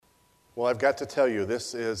Well, I've got to tell you,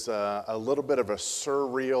 this is a little bit of a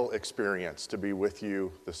surreal experience to be with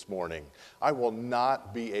you this morning. I will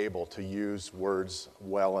not be able to use words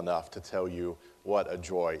well enough to tell you what a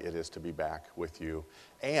joy it is to be back with you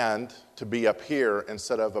and to be up here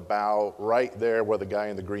instead of about right there where the guy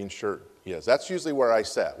in the green shirt is. That's usually where I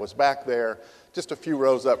sat, was back there, just a few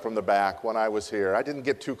rows up from the back when I was here. I didn't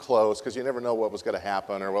get too close because you never know what was going to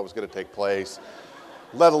happen or what was going to take place,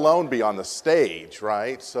 let alone be on the stage,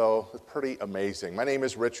 right? So it's pretty amazing. My name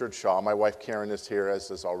is Richard Shaw. My wife Karen is here, as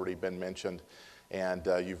has already been mentioned. And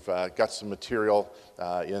you've got some material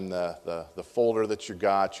in the folder that you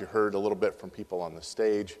got. You heard a little bit from people on the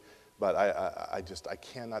stage. But I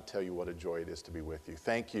cannot tell you what a joy it is to be with you.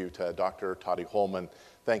 Thank you to Dr. Toddy Holman.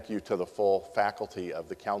 Thank you to the full faculty of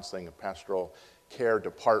the Counseling and Pastoral Care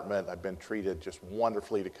Department. I've been treated just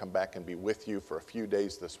wonderfully to come back and be with you for a few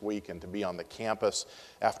days this week and to be on the campus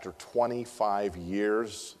after 25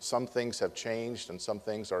 years. Some things have changed and some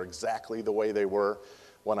things are exactly the way they were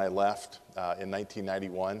when I left in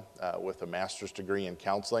 1991 with a master's degree in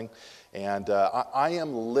counseling. And I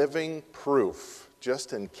am living proof,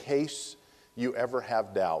 just in case you ever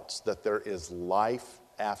have doubts, that there is life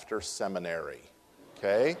after seminary,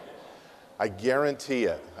 okay? I guarantee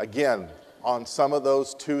it. Again, on some of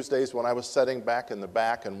those Tuesdays when I was sitting back in the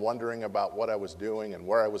back and wondering about what I was doing and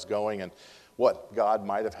where I was going and what God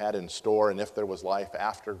might have had in store and if there was life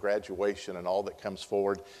after graduation and all that comes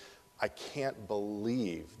forward, I can't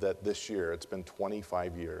believe that this year, it's been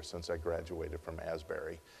 25 years since I graduated from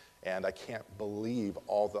Asbury, and I can't believe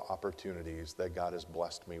all the opportunities that God has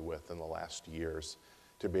blessed me with in the last years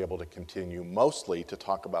to be able to continue, mostly to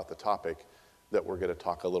talk about the topic that we're going to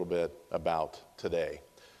talk a little bit about today.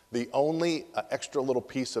 The only extra little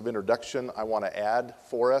piece of introduction I want to add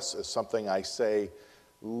for us is something I say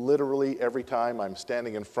literally every time I'm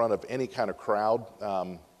standing in front of any kind of crowd,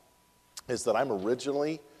 is that I'm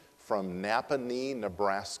originally from Napanee,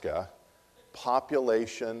 Nebraska,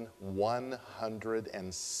 population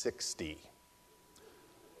 160.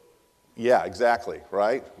 Yeah, exactly,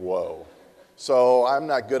 right? Whoa. So I'm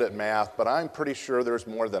not good at math, but I'm pretty sure there's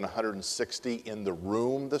more than 160 in the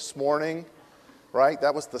room this morning. Right?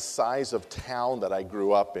 That was the size of town that I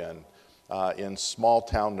grew up in small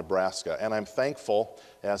town Nebraska. And I'm thankful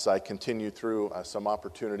as I continue through some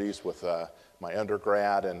opportunities with my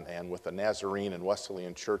undergrad and with the Nazarene and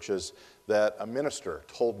Wesleyan churches that a minister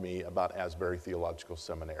told me about Asbury Theological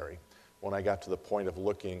Seminary. When I got to the point of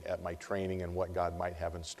looking at my training and what God might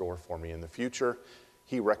have in store for me in the future,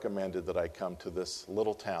 he recommended that I come to this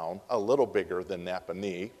little town, a little bigger than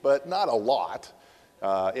Napanee, but not a lot,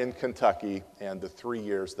 in Kentucky, and the 3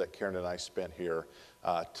 years that Karen and I spent here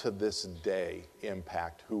to this day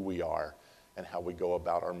impact who we are and how we go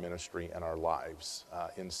about our ministry and our lives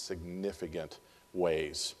in significant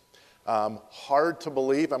ways. Hard to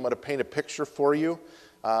believe. I'm going to paint a picture for you.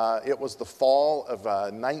 It was the fall of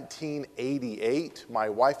 1988. My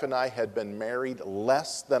wife and I had been married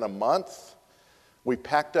less than a month. We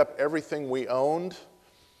packed up everything we owned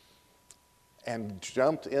and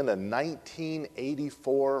jumped in a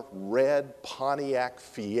 1984 red Pontiac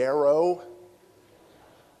Fiero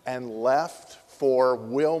and left for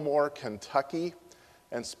Wilmore, Kentucky,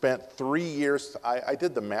 and spent 3 years. I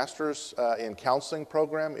did the master's in counseling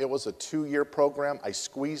program. It was a 2-year program. I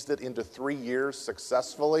squeezed it into 3 years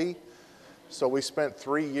successfully. So we spent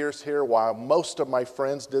 3 years here while most of my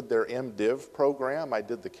friends did their MDiv program. I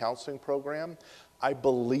did the counseling program. I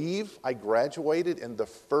believe I graduated in the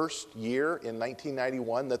first year in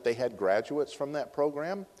 1991 that they had graduates from that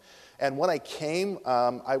program. And when I came,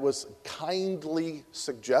 I was kindly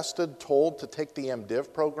told to take the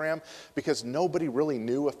MDiv program because nobody really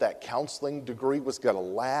knew if that counseling degree was going to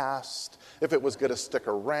last, if it was going to stick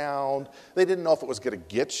around. They didn't know if it was going to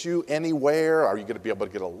get you anywhere. Are you going to be able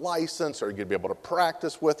to get a license? Are you going to be able to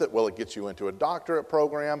practice with it? Will it get you into a doctorate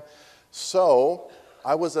program? So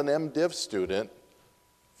I was an MDiv student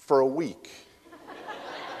for a week.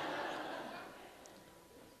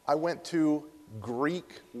 I went to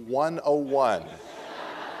Greek 101.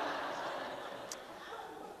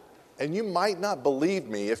 And you might not believe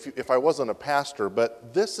me if I wasn't a pastor,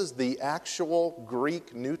 but this is the actual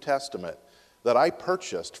Greek New Testament that I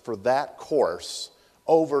purchased for that course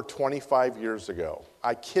over 25 years ago.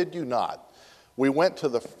 I kid you not. We went to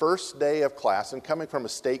the first day of class, and coming from a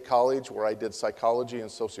state college where I did psychology and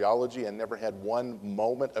sociology and never had one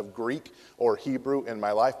moment of Greek or Hebrew in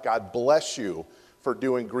my life, God bless you for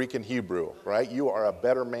doing Greek and Hebrew, right? You are a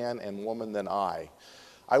better man and woman than I.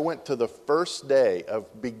 I went to the first day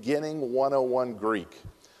of beginning 101 Greek.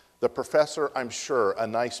 The professor, I'm sure, a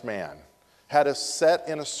nice man, had us set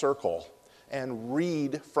in a circle and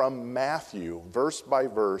read from Matthew, verse by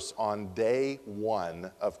verse, on day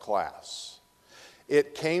 1 of class.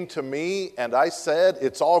 It came to me, and I said,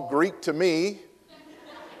 "It's all Greek to me,"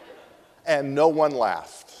 and no one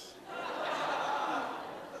laughed.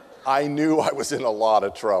 I knew I was in a lot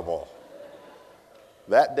of trouble.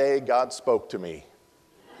 That day, God spoke to me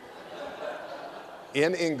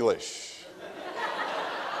in English.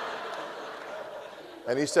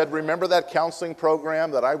 And he said, "Remember that counseling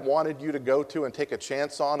program that I wanted you to go to and take a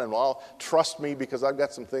chance on? And well, trust me because I've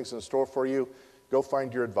got some things in store for you. Go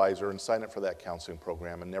find your advisor and sign up for that counseling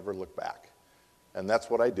program and never look back." And that's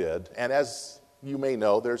what I did. And as you may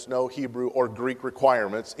know, there's no Hebrew or Greek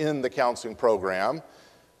requirements in the counseling program.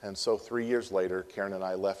 And so 3 years later, Karen and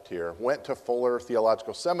I left here, went to Fuller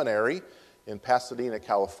Theological Seminary in Pasadena,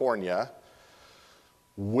 California,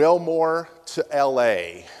 Wilmore to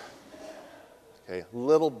LA. Okay, a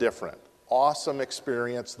little different. Awesome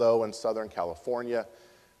experience, though, in Southern California,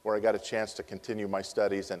 where I got a chance to continue my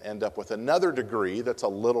studies and end up with another degree that's a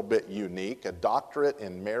little bit unique, a doctorate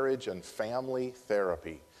in marriage and family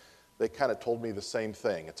therapy. They kind of told me the same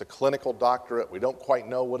thing. It's a clinical doctorate. We don't quite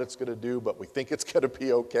know what it's going to do, but we think it's going to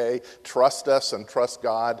be okay. Trust us and trust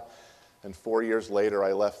God. And 4 years later,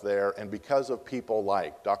 I left there. And because of people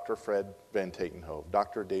like Dr. Fred Van Tatenhove,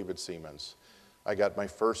 Dr. David Siemens, I got my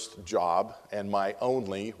first job and my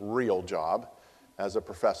only real job as a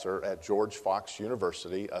professor at George Fox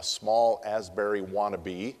University, a small Asbury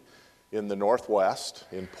wannabe in the Northwest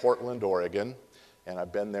in Portland, Oregon. And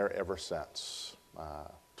I've been there ever since.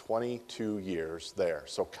 22 years there.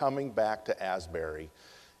 So coming back to Asbury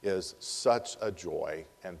is such a joy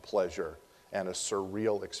and pleasure and a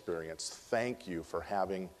surreal experience. Thank you for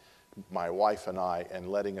having my wife and I and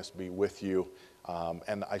letting us be with you.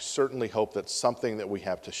 And I certainly hope that something that we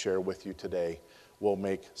have to share with you today will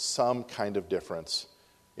make some kind of difference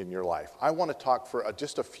in your life. I want to talk for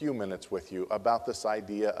just a few minutes with you about this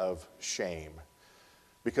idea of shame.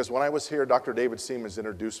 Because when I was here, Dr. David Siemens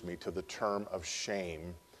introduced me to the term of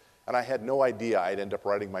shame. And I had no idea I'd end up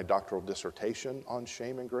writing my doctoral dissertation on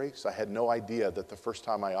shame and grace. I had no idea that the first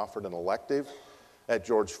time I offered an elective at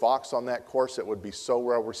George Fox on that course, it would be so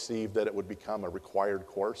well received that it would become a required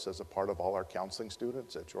course as a part of all our counseling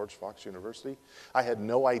students at George Fox University. I had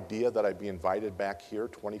no idea that I'd be invited back here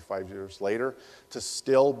 25 years later to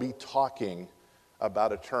still be talking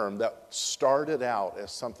about a term that started out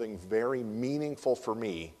as something very meaningful for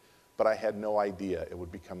me, but I had no idea it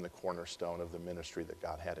would become the cornerstone of the ministry that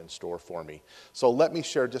God had in store for me. So let me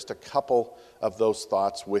share just a couple of those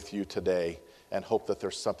thoughts with you today and hope that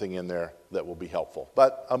there's something in there that will be helpful.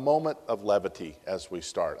 But a moment of levity as we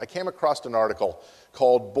start. I came across an article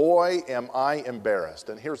called "Boy, Am I Embarrassed?"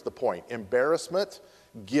 And here's the point. Embarrassment,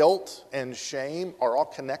 guilt, and shame are all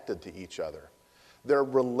connected to each other. They're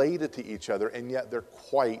related to each other, and yet they're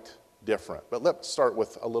quite different. But let's start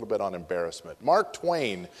with a little bit on embarrassment. Mark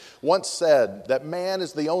Twain once said that man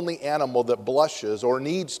is the only animal that blushes or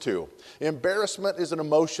needs to. Embarrassment is an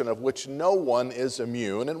emotion of which no one is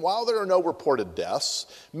immune, and while there are no reported deaths,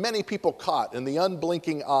 many people caught in the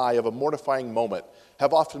unblinking eye of a mortifying moment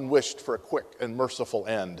have often wished for a quick and merciful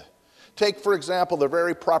end. Take, for example, the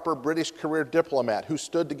very proper British career diplomat who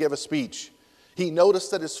stood to give a speech. He noticed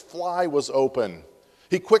that his fly was open.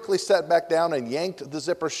 He quickly sat back down and yanked the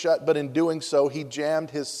zipper shut, but in doing so, he jammed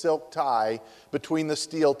his silk tie between the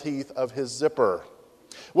steel teeth of his zipper.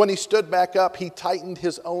 When he stood back up, he tightened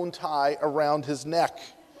his own tie around his neck.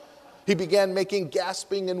 He began making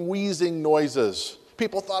gasping and wheezing noises.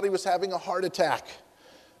 People thought he was having a heart attack.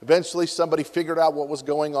 Eventually, somebody figured out what was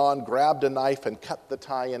going on, grabbed a knife, and cut the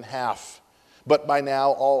tie in half. But by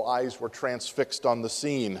now, all eyes were transfixed on the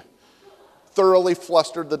scene. Thoroughly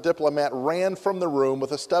flustered, the diplomat ran from the room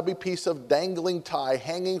with a stubby piece of dangling tie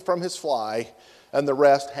hanging from his fly and the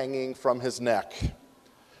rest hanging from his neck.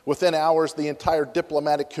 Within hours, the entire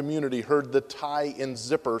diplomatic community heard the tie in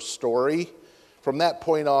zipper story. From that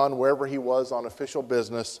point on, wherever he was on official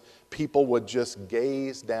business, people would just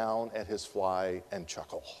gaze down at his fly and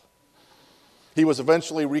chuckle. He was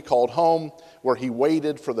eventually recalled home, where he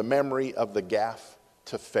waited for the memory of the gaffe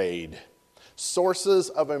to fade. Sources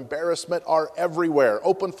of embarrassment are everywhere.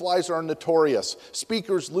 Open flies are notorious.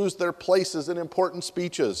 Speakers lose their places in important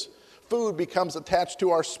speeches. Food becomes attached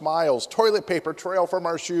to our smiles. Toilet paper trail from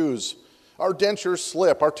our shoes. Our dentures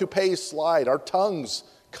slip. Our toupees slide. Our tongues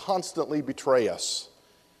constantly betray us.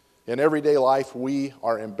 In everyday life, we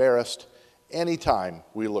are embarrassed anytime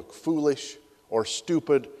we look foolish or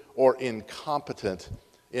stupid or incompetent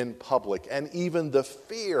in public. And even the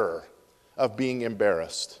fear of being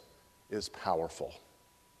embarrassed is powerful.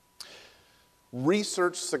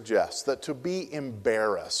 Research suggests that to be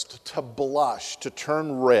embarrassed, to blush, to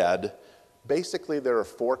turn red, basically there are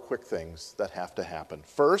 4 quick things that have to happen.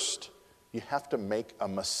 First, you have to make a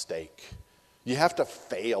mistake. You have to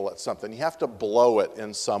fail at something. You have to blow it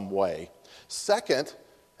in some way. Second,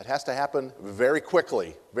 it has to happen very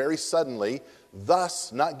quickly, very suddenly,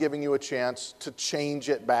 thus not giving you a chance to change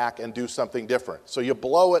it back and do something different. So you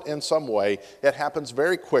blow it in some way. It happens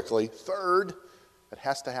very quickly. Third, it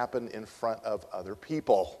has to happen in front of other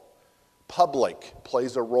people. Public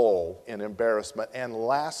plays a role in embarrassment. And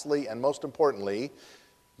lastly, and most importantly,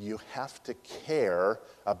 you have to care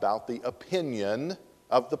about the opinion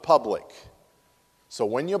of the public. So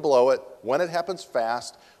when you blow it, when it happens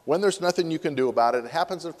fast, when there's nothing you can do about it, it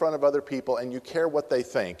happens in front of other people, and you care what they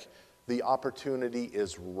think, the opportunity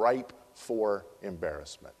is ripe for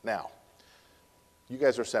embarrassment. Now, you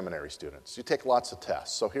guys are seminary students. You take lots of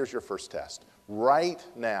tests. So here's your first test. Right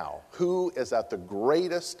now, who is at the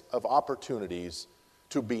greatest of opportunities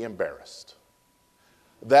to be embarrassed?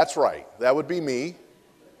 That's right. That would be me.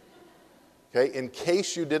 Okay, in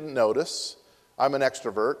case you didn't notice, I'm an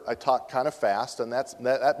extrovert. I talk kind of fast, and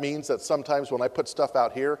that means that sometimes when I put stuff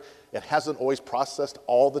out here, it hasn't always processed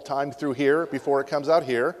all the time through here before it comes out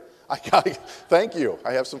here. Thank you.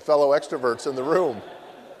 I have some fellow extroverts in the room.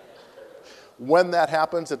 When that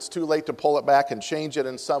happens, it's too late to pull it back and change it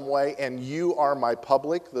in some way, and you are my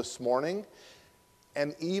public this morning.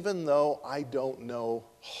 And even though I don't know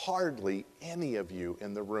hardly any of you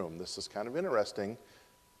in the room, this is kind of interesting,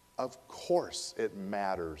 of course it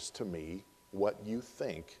matters to me what you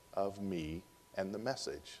think of me and the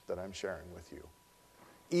message that I'm sharing with you.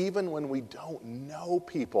 Even when we don't know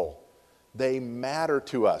people, they matter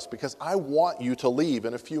to us, because I want you to leave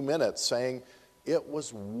in a few minutes saying, it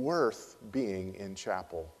was worth being in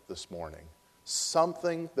chapel this morning.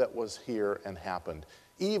 Something that was here and happened.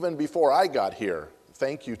 Even before I got here,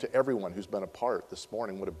 thank you to everyone who's been a part this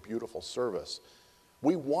morning. What a beautiful service.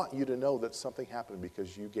 We want you to know that something happened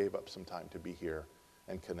because you gave up some time to be here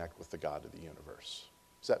and connect with the God of the universe.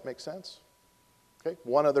 Does that make sense? Okay,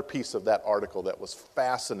 one other piece of that article that was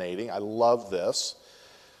fascinating. I love this.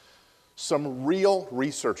 Some real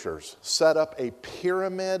researchers set up a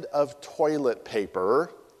pyramid of toilet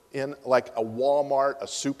paper in like a Walmart, a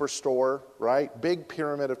superstore, right? Big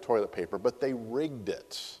pyramid of toilet paper, but they rigged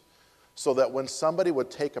it so that when somebody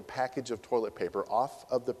would take a package of toilet paper off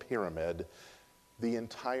of the pyramid, the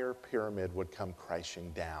entire pyramid would come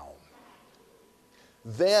crashing down.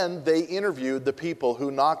 Then they interviewed the people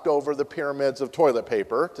who knocked over the pyramids of toilet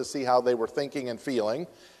paper to see how they were thinking and feeling.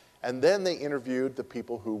 And then they interviewed the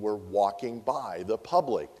people who were walking by, the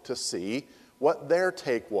public, to see what their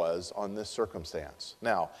take was on this circumstance.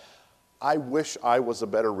 Now, I wish I was a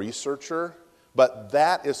better researcher, but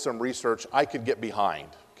that is some research I could get behind,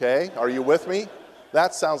 okay? Are you with me?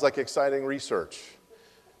 That sounds like exciting research.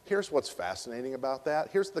 Here's what's fascinating about that.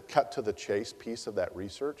 Here's the cut to the chase piece of that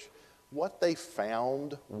research. What they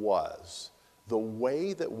found was the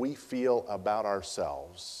way that we feel about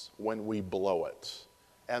ourselves when we blow it,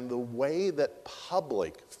 and the way that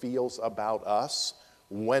public feels about us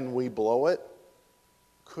when we blow it,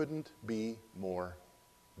 couldn't be more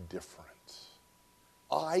different.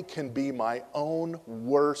 I can be my own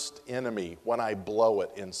worst enemy when I blow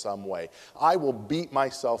it in some way. I will beat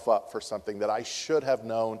myself up for something that I should have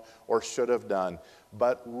known or should have done.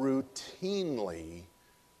 But routinely,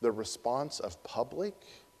 the response of public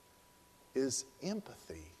is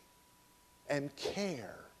empathy and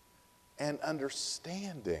care and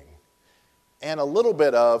understanding and a little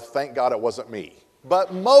bit of, thank God it wasn't me,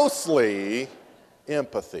 but mostly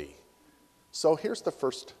empathy. So here's the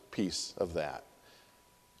first piece of that.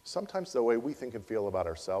 Sometimes the way we think and feel about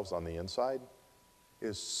ourselves on the inside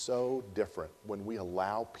is so different when we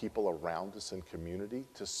allow people around us in community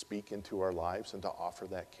to speak into our lives and to offer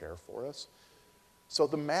that care for us. So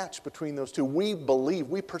the match between those two, we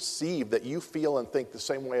perceive that you feel and think the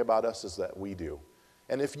same way about us as that we do.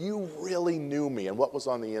 And if you really knew me and what was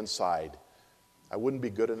on the inside, I wouldn't be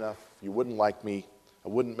good enough, you wouldn't like me, I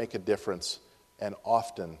wouldn't make a difference, and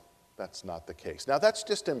often that's not the case. Now that's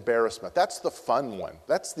just embarrassment. That's the fun one.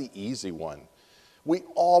 That's the easy one. We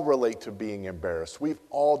all relate to being embarrassed. We've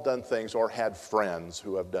all done things or had friends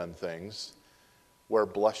who have done things where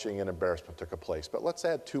blushing and embarrassment took a place. But let's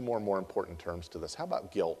add two more important terms to this. How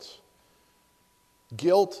about guilt?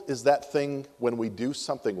 Guilt is that thing when we do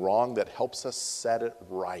something wrong that helps us set it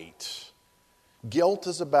right. Guilt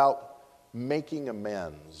is about making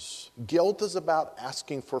amends. Guilt is about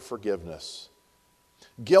asking for forgiveness.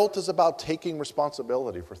 Guilt is about taking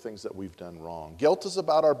responsibility for things that we've done wrong. Guilt is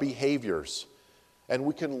about our behaviors. And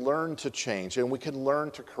we can learn to change, and we can learn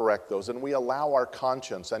to correct those, and we allow our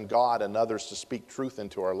conscience and God and others to speak truth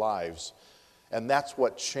into our lives. And that's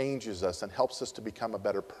what changes us and helps us to become a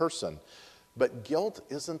better person. But guilt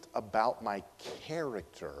isn't about my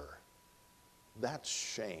character. That's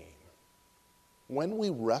shame. When we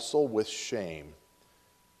wrestle with shame,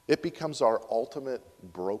 it becomes our ultimate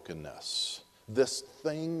brokenness. This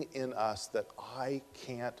thing in us that I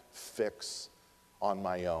can't fix on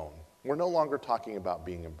my own. We're no longer talking about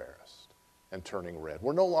being embarrassed and turning red.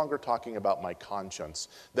 We're no longer talking about my conscience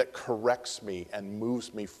that corrects me and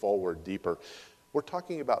moves me forward deeper. We're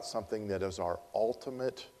talking about something that is our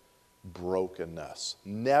ultimate brokenness.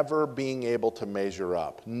 Never being able to measure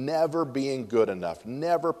up. Never being good enough.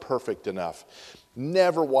 Never perfect enough.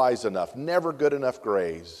 Never wise enough. Never good enough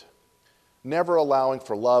grades. Never allowing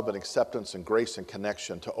for love and acceptance and grace and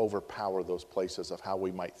connection to overpower those places of how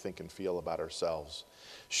we might think and feel about ourselves.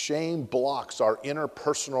 Shame blocks our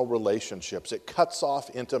interpersonal relationships. It cuts off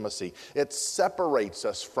intimacy. It separates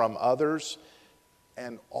us from others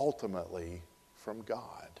and ultimately from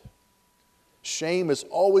God. Shame is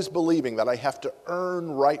always believing that I have to earn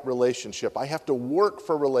right relationship. I have to work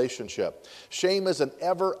for relationship. Shame is an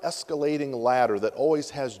ever-escalating ladder that always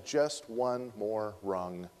has just one more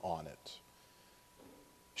rung on it.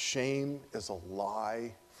 Shame is a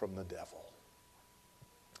lie from the devil,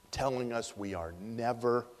 telling us we are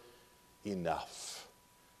never enough.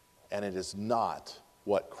 And it is not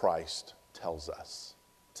what Christ tells us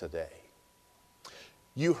today.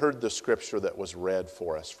 You heard the scripture that was read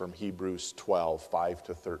for us from Hebrews 12, 5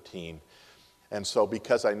 to 13. And so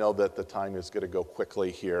because I know that the time is going to go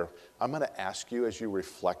quickly here, I'm going to ask you as you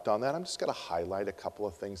reflect on that, I'm just going to highlight a couple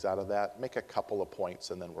of things out of that, make a couple of points,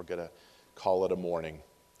 and then we're going to call it a morning.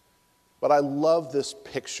 But I love this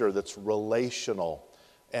picture that's relational,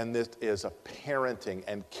 and this is a parenting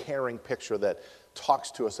and caring picture that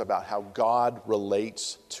talks to us about how God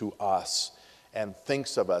relates to us and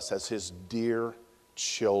thinks of us as his dear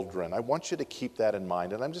children. I want you to keep that in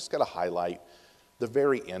mind, and I'm just going to highlight the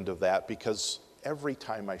very end of that because every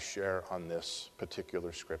time I share on this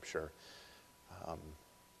particular scripture,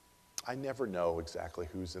 I never know exactly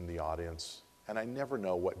who's in the audience, and I never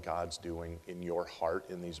know what God's doing in your heart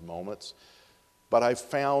in these moments. But I've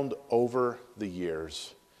found over the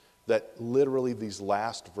years that literally these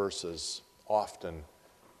last verses often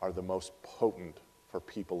are the most potent for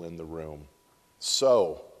people in the room.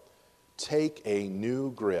 So, take a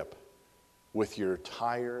new grip with your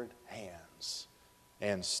tired hands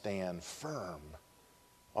and stand firm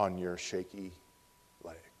on your shaky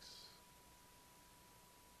legs.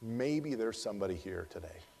 Maybe there's somebody here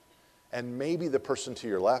today, and maybe the person to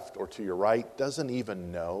your left or to your right doesn't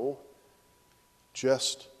even know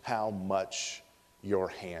just how much your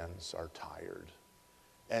hands are tired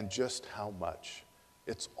and just how much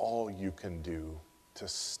it's all you can do to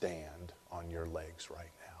stand on your legs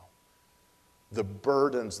right now. The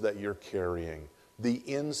burdens that you're carrying, the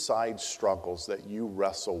inside struggles that you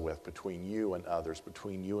wrestle with between you and others,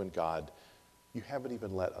 between you and God, you haven't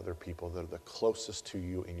even let other people that are the closest to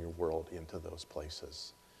you in your world into those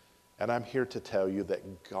places. And I'm here to tell you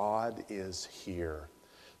that God is here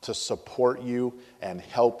to support you and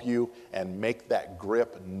help you and make that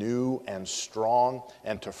grip new and strong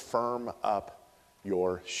and to firm up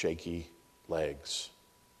your shaky legs.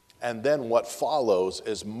 And then what follows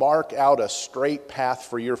is mark out a straight path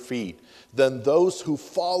for your feet. Then those who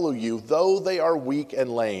follow you, though they are weak and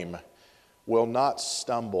lame, will not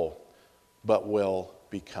stumble, but will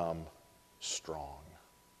become strong.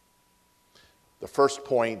 The first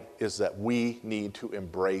point is that we need to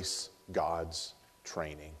embrace God's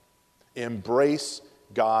training. Embrace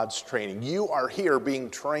God's training. You are here being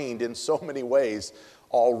trained in so many ways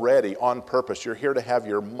already on purpose. You're here to have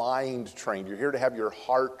your mind trained. You're here to have your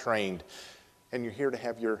heart trained. And you're here to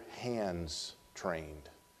have your hands trained.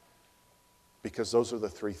 Because those are the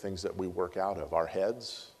three things that we work out of: our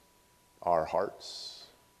heads, our hearts,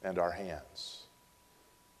 and our hands.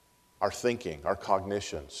 Our thinking, our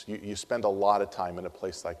cognitions. You spend a lot of time in a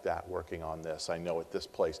place like that working on this. I know at this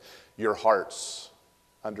place. Your hearts,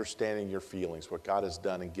 understanding your feelings, what God has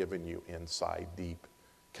done and given you inside deep.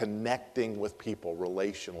 Connecting with people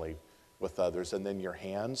relationally with others. And then your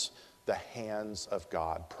hands, the hands of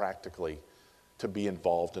God, practically to be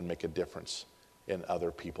involved and make a difference in other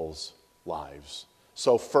people's lives.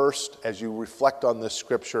 So first, as you reflect on this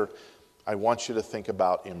scripture, I want you to think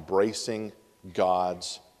about embracing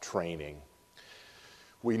God's training.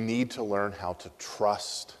 We need to learn how to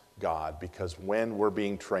trust God, because when we're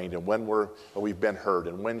being trained and when we've been hurt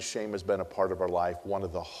and when shame has been a part of our life, one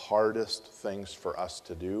of the hardest things for us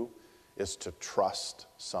to do is to trust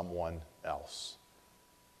someone else.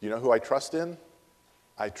 You know who I trust in?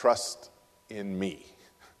 I trust in me.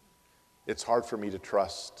 It's hard for me to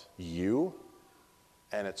trust you,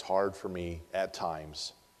 and it's hard for me at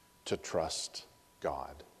times to trust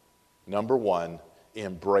God. Number one,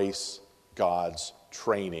 embrace God's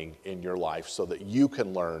training in your life so that you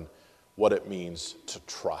can learn what it means to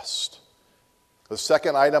trust. The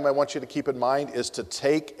second item I want you to keep in mind is to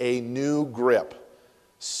take a new grip.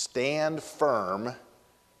 Stand firm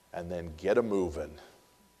and then get a moving.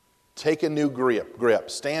 Take a new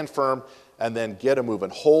grip. Stand firm and then get a moving.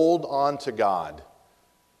 Hold on to God.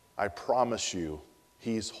 I promise you,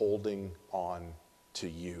 He's holding on to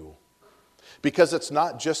you. Because it's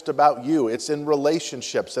not just about you. It's in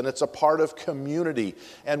relationships and it's a part of community.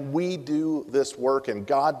 And we do this work and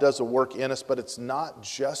God does a work in us, but it's not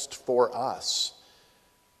just for us.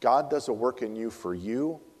 God does a work in you for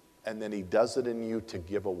you, and then He does it in you to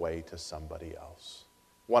give away to somebody else.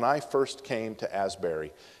 When I first came to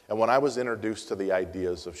Asbury, and when I was introduced to the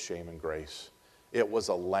ideas of shame and grace, it was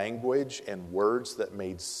a language and words that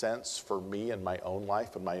made sense for me in my own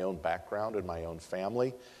life and my own background and my own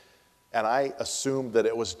family. And I assumed that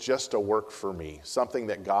it was just a work for me, something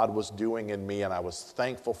that God was doing in me, and I was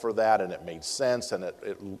thankful for that, and it made sense, and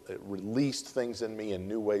it released things in me in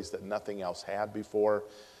new ways that nothing else had before.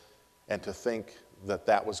 And to think that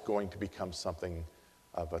that was going to become something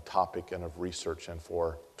of a topic and of research and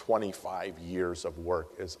for 25 years of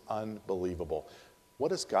work is unbelievable.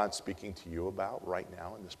 What is God speaking to you about right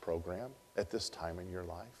now in this program at this time in your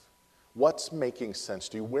life? What's making sense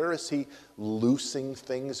to you? Where is He loosing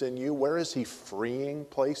things in you? Where is He freeing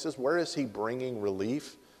places? Where is He bringing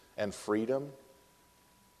relief and freedom?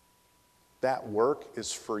 That work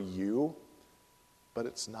is for you, but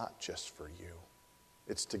it's not just for you.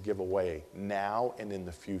 It's to give away now and in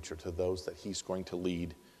the future to those that He's going to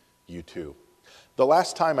lead you to. The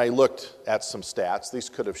last time I looked at some stats, these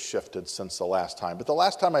could have shifted since the last time, but the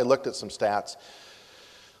last time I looked at some stats,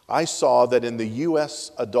 I saw that in the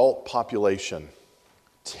U.S. adult population,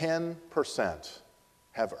 10%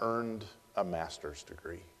 have earned a master's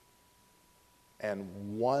degree, and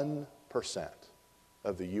 1%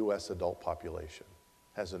 of the U.S. adult population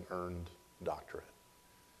has an earned doctorate.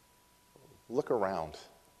 Look around.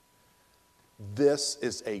 This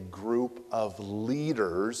is a group of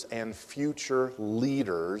leaders and future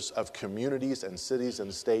leaders of communities and cities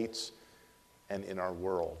and states and in our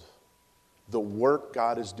world. The work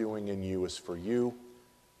God is doing in you is for you,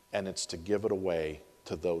 and it's to give it away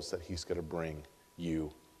to those that He's going to bring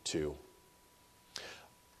you to.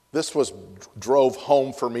 This drove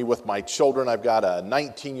home for me with my children. I've got a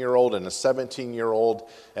 19-year-old and a 17-year-old,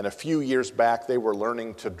 and a few years back they were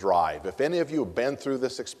learning to drive. If any of you have been through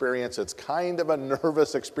this experience, it's kind of a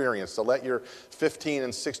nervous experience to let your 15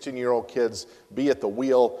 and 16-year-old kids be at the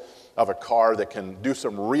wheel of a car that can do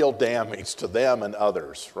some real damage to them and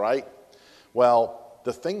others, right? Well,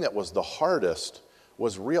 the thing that was the hardest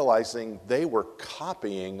was realizing they were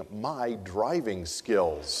copying my driving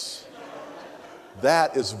skills.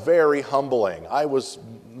 That is very humbling. I was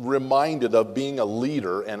reminded of being a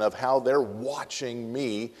leader and of how they're watching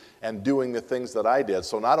me and doing the things that I did.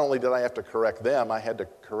 So not only did I have to correct them, I had to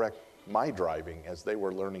correct my driving as they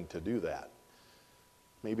were learning to do that.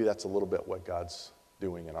 Maybe that's a little bit what God's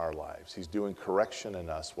doing in our lives. He's doing correction in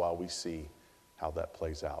us while we see how that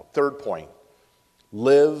plays out. Third point,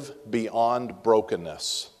 live beyond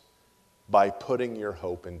brokenness by putting your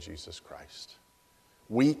hope in Jesus Christ.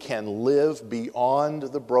 We can live beyond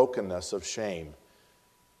the brokenness of shame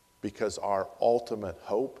because our ultimate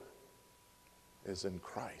hope is in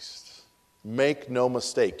Christ. Make no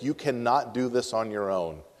mistake, you cannot do this on your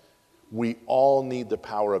own. We all need the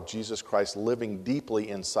power of Jesus Christ living deeply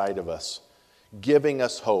inside of us, giving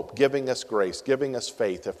us hope, giving us grace, giving us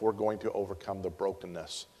faith if we're going to overcome the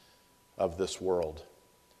brokenness of this world.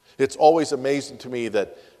 It's always amazing to me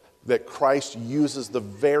that Christ uses the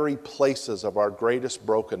very places of our greatest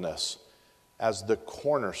brokenness as the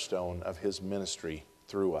cornerstone of His ministry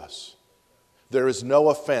through us. There is no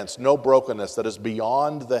offense, no brokenness that is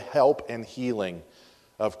beyond the help and healing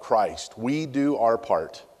of Christ. We do our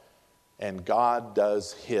part, and God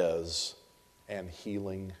does His, and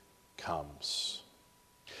healing comes.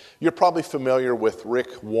 You're probably familiar with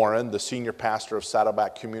Rick Warren, the senior pastor of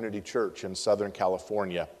Saddleback Community Church in Southern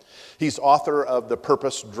California. He's author of The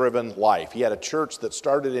Purpose-Driven Life. He had a church that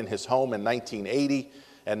started in his home in 1980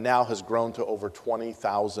 and now has grown to over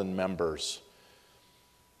 20,000 members.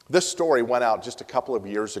 This story went out just a couple of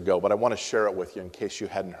years ago, but I want to share it with you in case you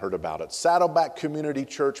hadn't heard about it. Saddleback Community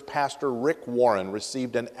Church pastor Rick Warren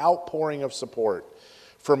received an outpouring of support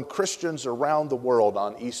from Christians around the world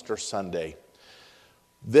on Easter Sunday.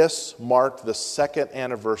 This marked the second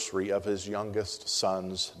anniversary of his youngest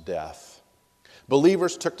son's death.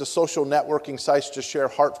 Believers took to social networking sites to share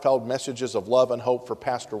heartfelt messages of love and hope for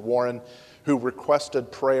Pastor Warren, who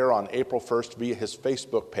requested prayer on April 1st via his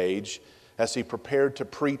Facebook page as he prepared to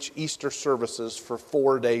preach Easter services for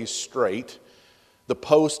 4 days straight. The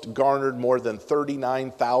post garnered more than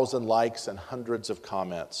 39,000 likes and hundreds of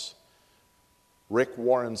comments. Rick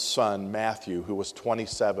Warren's son, Matthew, who was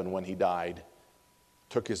 27 when he died,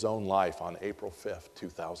 took his own life on April 5th,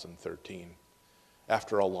 2013,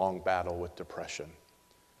 after a long battle with depression.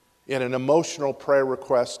 In an emotional prayer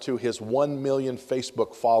request to his 1 million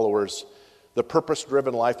Facebook followers, the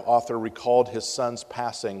Purpose-Driven Life author recalled his son's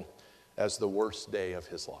passing as the worst day of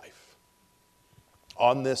his life.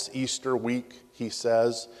 On this Easter week, he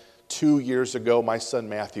says, 2 years ago, my son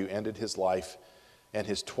Matthew ended his life and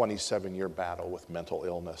his 27-year battle with mental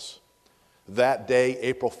illness. That day,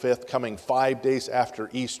 April 5th, coming 5 days after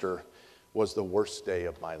Easter, was the worst day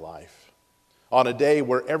of my life. On a day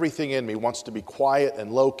where everything in me wants to be quiet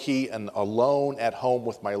and low-key and alone at home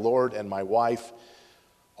with my Lord and my wife,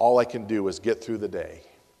 all I can do is get through the day.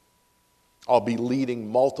 I'll be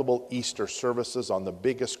leading multiple Easter services on the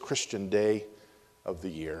biggest Christian day of the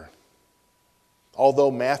year.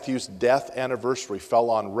 Although Matthew's death anniversary fell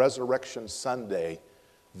on Resurrection Sunday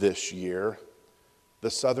this year, the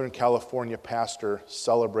Southern California pastor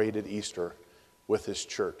celebrated Easter with his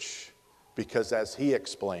church because, as he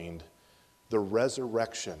explained, the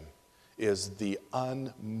resurrection is the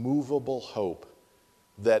unmovable hope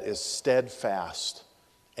that is steadfast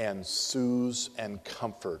and soothes and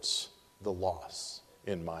comforts the loss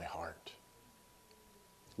in my heart.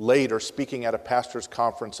 Later, speaking at a pastor's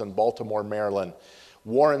conference in Baltimore, Maryland,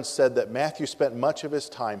 Warren said that Matthew spent much of his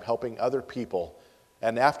time helping other people,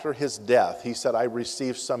 and after his death, he said, I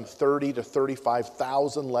received some 30,000 to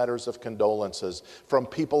 35,000 letters of condolences from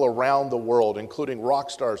people around the world, including rock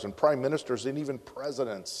stars and prime ministers and even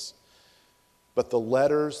presidents. But the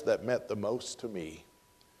letters that meant the most to me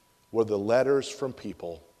were the letters from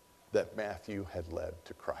people that Matthew had led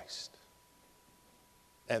to Christ.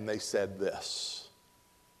 And they said this,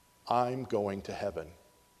 I'm going to heaven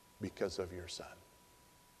because of your son.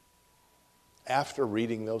 After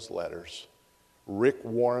reading those letters, Rick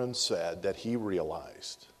Warren said that he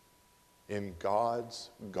realized in God's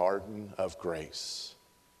garden of grace,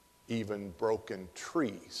 even broken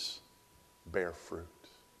trees bear fruit.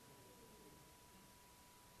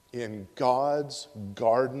 In God's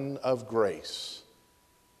garden of grace,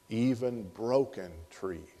 even broken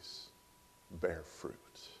trees bear fruit.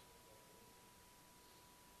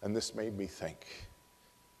 And this made me think,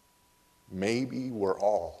 maybe we're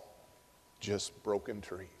all just broken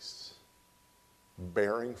trees,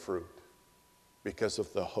 bearing fruit because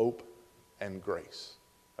of the hope and grace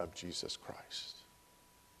of Jesus Christ.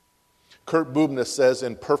 Kurt Bubna says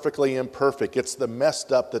in Perfectly Imperfect, it's the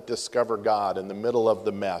messed up that discover God in the middle of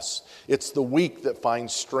the mess. It's the weak that find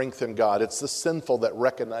strength in God. It's the sinful that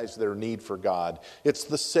recognize their need for God. It's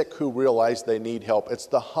the sick who realize they need help. It's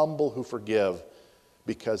the humble who forgive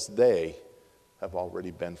because they have already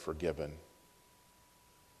been forgiven.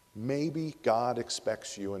 Maybe God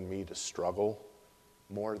expects you and me to struggle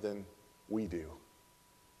more than we do.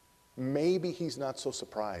 Maybe he's not so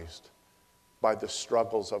surprised by the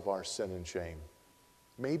struggles of our sin and shame.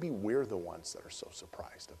 Maybe we're the ones that are so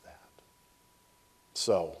surprised of that.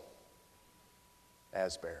 So,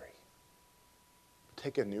 Asbury,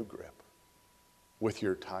 take a new grip with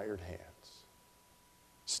your tired hands.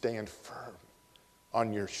 Stand firm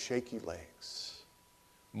on your shaky legs.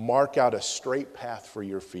 Mark out a straight path for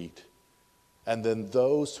your feet. And then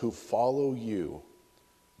those who follow you,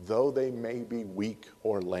 though they may be weak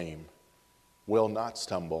or lame, will not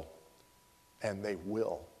stumble, and they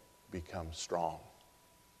will become strong.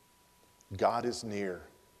 God is near.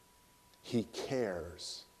 He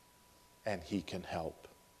cares, and he can help.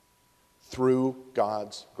 Through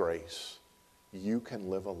God's grace, you can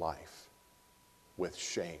live a life with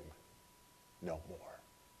shame no more.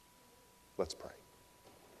 Let's pray.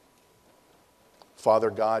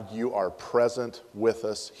 Father God, you are present with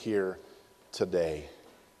us here today.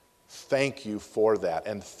 Thank you for that,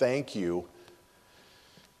 and thank you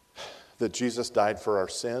that Jesus died for our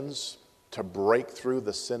sins to break through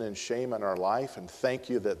the sin and shame in our life, and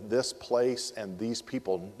thank you that this place and these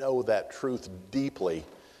people know that truth deeply.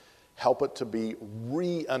 Help it to be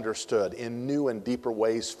re-understood in new and deeper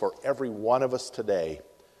ways for every one of us today,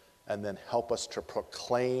 and then help us to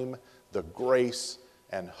proclaim the grace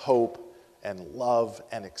and hope and love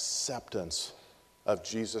and acceptance of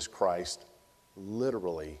Jesus Christ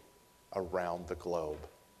literally around the globe.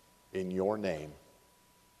 In your name,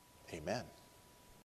 amen.